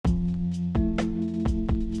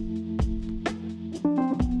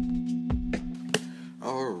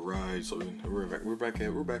So we're back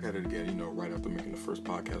at it again. Right after making the first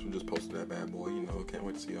podcast, we just posted that bad boy. Can't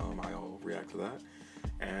wait to see how y'all react to that.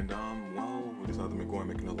 And we decided to go and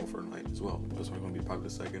make another one for tonight as well. This one's gonna be probably the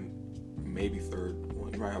second, maybe third.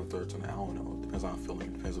 Well, you might have a third tonight. I don't know. Depends on how I'm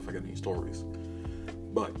feeling. Depends if I get any stories.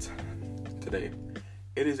 But today,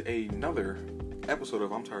 it is another episode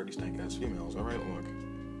of I'm Tired of These Stank Ass Females. All right, look.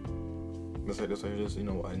 This is just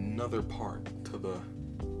another part to the.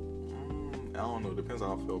 I don't know, depends on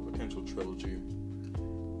how I feel, potential trilogy,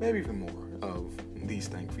 maybe even more, of these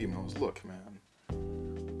stank females. Look, man.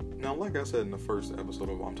 Now, like I said in the first episode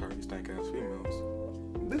of I'm Tired of These Stank Ass Females,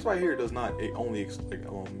 this right here does not only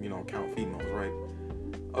count females, right?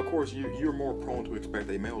 Of course, you're more prone to expect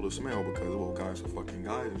a male to smell because, well, guys are fucking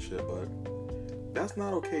guys and shit, but that's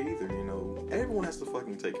not okay either, Everyone has to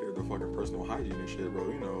fucking take care of their fucking personal hygiene and shit,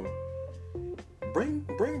 bro, Bring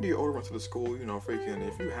deodorant to the school, freaking,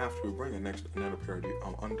 if you have to, bring another pair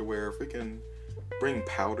of underwear, freaking, bring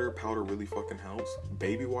powder really fucking helps,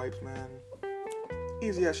 baby wipes, man,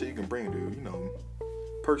 easy ass shit you can bring, dude,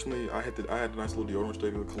 personally, I had a nice little deodorant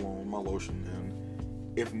stick with cologne, my lotion,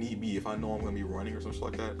 and if need be, if I know I'm going to be running or something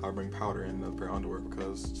like that, I bring powder and another pair of underwear,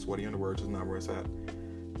 because sweaty underwear is just not where it's at.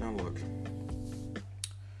 Now look,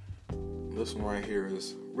 this one right here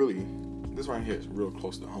is real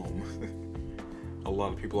close to home. A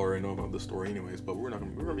lot of people already know about this story anyways, but we're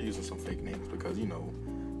gonna be using some fake names because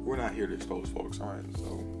we're not here to expose folks, alright?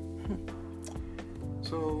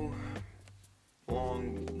 So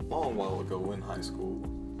long while ago in high school,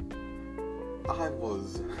 I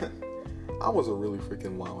was a really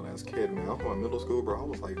freaking wild ass kid, man. I was in middle school, bro. I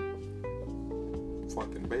was like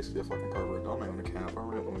fucking basically a fucking pervert. I'm not gonna cap.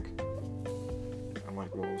 I'm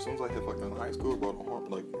like, well, as soon as I hit fucking high school, bro,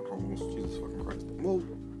 hormones, Jesus fucking Christ. Well,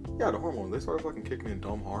 yeah, the hormones, they started fucking kicking in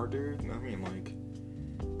dumb hard, dude.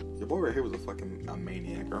 Your boy right here was a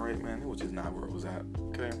maniac, alright, man? It was just not where it was at,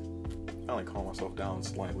 okay? I only calm myself down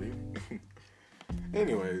slightly.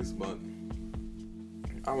 Anyways, but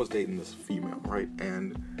I was dating this female, right?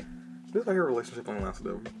 And this right here relationship only lasted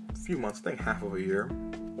a few months, I think half of a year,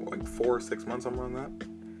 or 4 or 6 months, somewhere around that.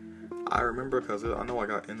 I remember because I know I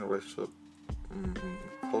got in the relationship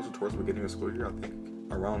closer towards the beginning of the school year, I think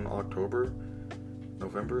around October,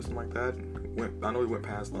 November, something like that. I know we went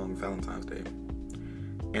past Valentine's Day.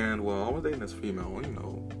 And, well, I was dating this female,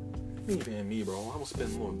 me being me, bro, I was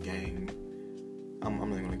spending a little gang. I'm not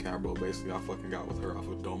even gonna cap, bro. Basically, I fucking got with her off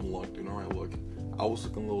of dumb luck, dude. Alright, look. I was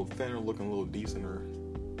looking a little thinner, looking a little decenter,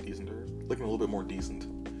 looking a little bit more decent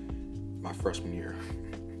my freshman year.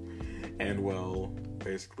 And, well,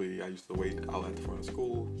 basically, I used to wait out at the front of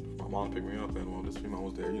school. My mom picked me up, and, well, this female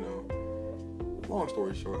was there, Long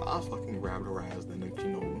story short, I fucking grabbed her ass, then,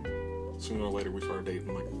 sooner or later we started dating,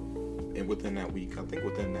 and within that week, I think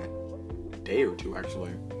within that day or two,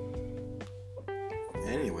 actually.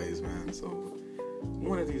 Anyways, man, so,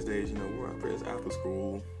 one of these days, we're after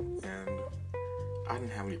school, and I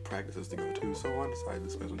didn't have any practices to go to, so I decided to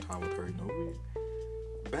spend some time with her,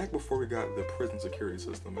 back before we got the prison security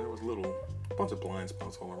system, there was a bunch of blind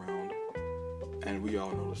spots all around. And we all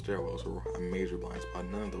know the stairwells were a major blind spot.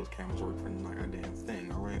 None of those cameras worked for not a damn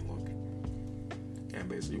thing, alright? Look. And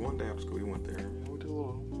basically, one day after school, we went there. We did a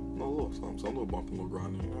little something, a little bump, a little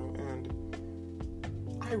grinding, And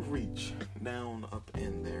I reach down up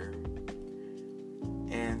in there.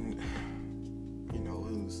 And, it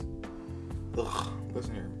was...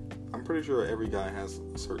 listen here. I'm pretty sure every guy has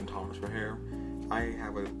a certain tolerance for hair. I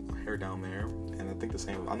have a hair down there. And I think the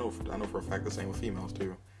same... I know for a fact the same with females,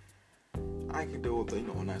 too. I can deal with a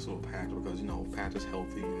nice little patch because, patch is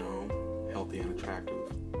healthy, healthy and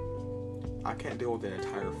attractive. I can't deal with the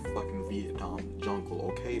entire fucking Vietnam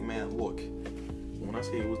jungle, okay, man? Look, when I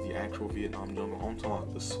say it was the actual Vietnam jungle, I'm talking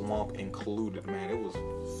about the swamp included, man. It was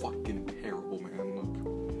fucking terrible, man. Look,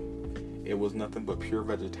 it was nothing but pure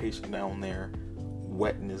vegetation down there,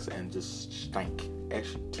 wetness, and just stank.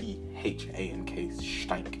 STHANK,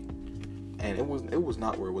 stank. And it was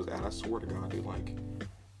not where it was at. I swear to God, dude,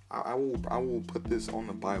 I will put this on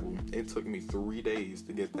the Bible. It took me 3 days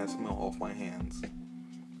to get that smell off my hands.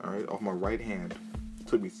 Alright, off my right hand. It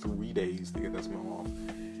took me 3 days to get that smell off.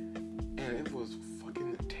 And it was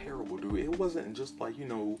fucking terrible, dude. It wasn't just a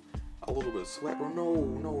little bit of sweat.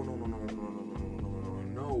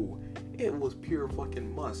 No. It was pure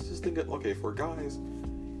fucking must. Just think of, for guys,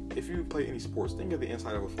 if you play any sports, think of the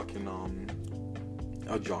inside of a fucking,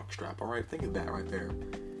 a jock strap, alright? Think of that right there.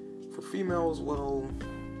 For females, well...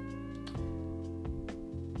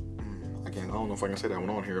 Again, I don't know if I can say that one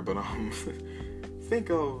on here, but think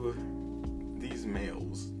of these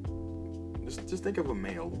males. Just think of a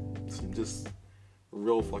male. Just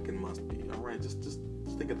real fucking must be. Alright, just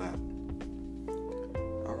think of that.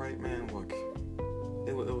 alright, man, look,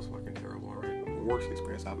 it was fucking terrible, alright? The worst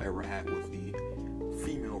experience I've ever had with the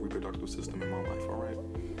female reproductive system in my life, alright?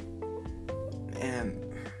 And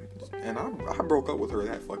I broke up with her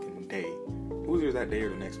that fucking day. It was either that day or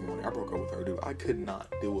the next morning. I broke up with her, dude. I could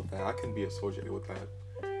not deal with that. I couldn't be associated with that.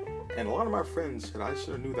 And a lot of my friends said I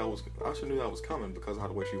should have knew that was coming because of how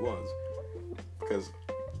the way she was. Because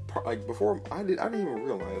like before, I didn't even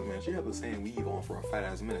realize, man, she had the same weave on for a fat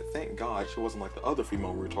ass minute. Thank God she wasn't like the other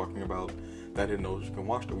female we were talking about that didn't know she could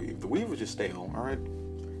wash the weave. The weave was just stale, alright?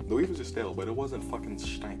 The weave was just stale, but it wasn't fucking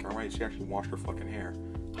stank, alright? She actually washed her fucking hair.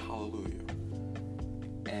 Hallelujah.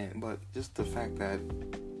 But just the fact that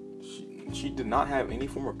she did not have any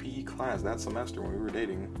form of PE class that semester when we were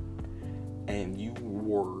dating, and you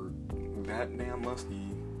were that damn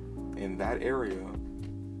musty in that area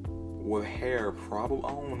with hair probably,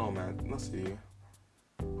 I don't know, man. Let's see.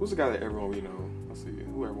 Who's the guy that everyone we know? Let's see.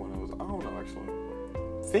 Who everyone knows? I don't know,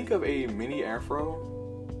 actually. Think of a mini afro,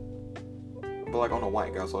 but like on a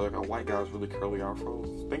white guy. So like a white guy's really curly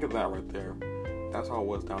afros. Think of that right there. That's how it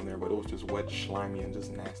was down there, but it was just wet, slimy, and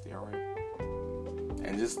just nasty, alright?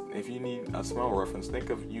 And just, if you need a smell reference, think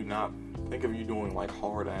of you doing like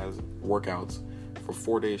hard-ass workouts for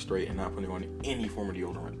 4 days straight and not putting on any form of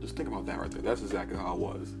deodorant. Just think about that right there. That's exactly how I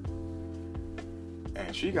was.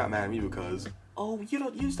 And she got mad at me because, oh,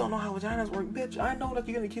 you just don't know how vaginas work, bitch. I know that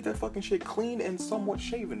you're gonna keep that fucking shit clean and somewhat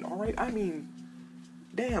shaven, alright? I mean,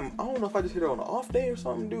 damn, I don't know if I just hit her on an off day or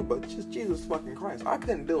something, dude, but just Jesus fucking Christ. I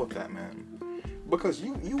couldn't deal with that, man. Because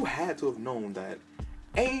you had to have known that,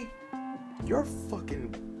 A, your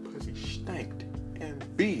fucking pussy stanked, and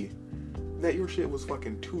B, that your shit was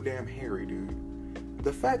fucking too damn hairy, dude.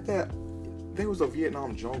 The fact that there was a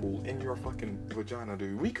Vietnam jungle in your fucking vagina,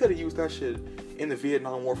 dude. We could have used that shit in the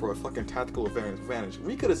Vietnam War for a fucking tactical advantage.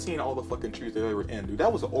 We could have seen all the fucking trees that they were in, dude.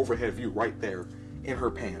 That was an overhead view right there in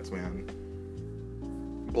her pants, man.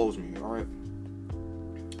 Blows me, alright?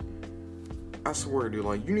 I swear, dude,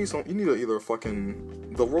 like, you need either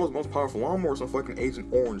fucking the world's most powerful lawnmower or some fucking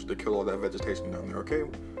Agent Orange to kill all that vegetation down there, okay?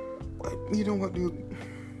 Like, you know what, dude?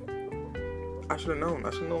 I should have known.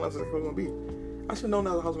 That's exactly what it was gonna be. I should have known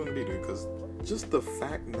that's how it was gonna be, dude, because just the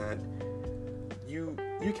fact that you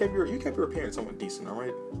kept your appearance somewhat decent,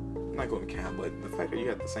 alright? I'm not going to cap, but the fact that you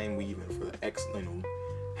had the same weave in for the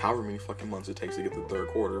however many fucking months it takes to get the third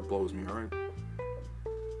quarter blows me, alright?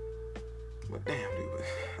 But damn, dude,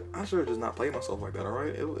 I should have just not played myself like that,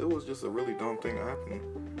 alright? It was just a really dumb thing that happened.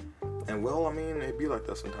 And well, I mean, it be like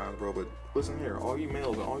that sometimes, bro, but listen here, all you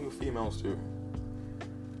males and all you females too,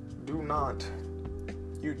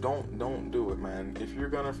 don't do it, man. If you're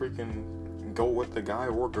gonna freaking go with the guy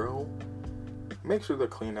or girl, make sure they're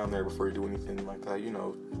clean down there before you do anything like that, you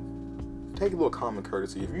know. Take a little common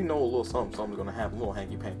courtesy. If you know a little something's gonna happen, a little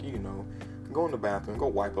hanky-panky, you know, go in the bathroom, go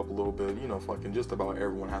wipe up a little bit. You know, fucking just about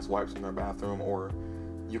everyone has wipes in their bathroom, or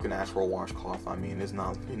you can ask for a washcloth. I mean, it's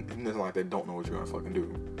not like they don't know what you're gonna fucking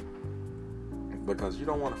do. Because you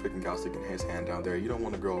don't want a freaking guy sticking his hand down there. You don't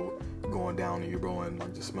want a girl going down and you, bro, and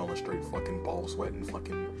like just smelling straight fucking ball sweat and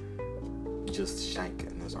fucking just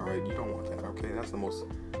shanking this, alright? You don't want that, okay? That's probably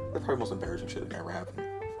the most embarrassing shit that ever happened.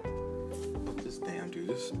 But just damn,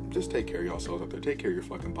 dude, just take care of yourselves out there. Take care of your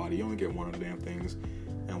fucking body. You only get one of the damn things.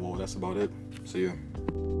 And well, that's about it. See ya.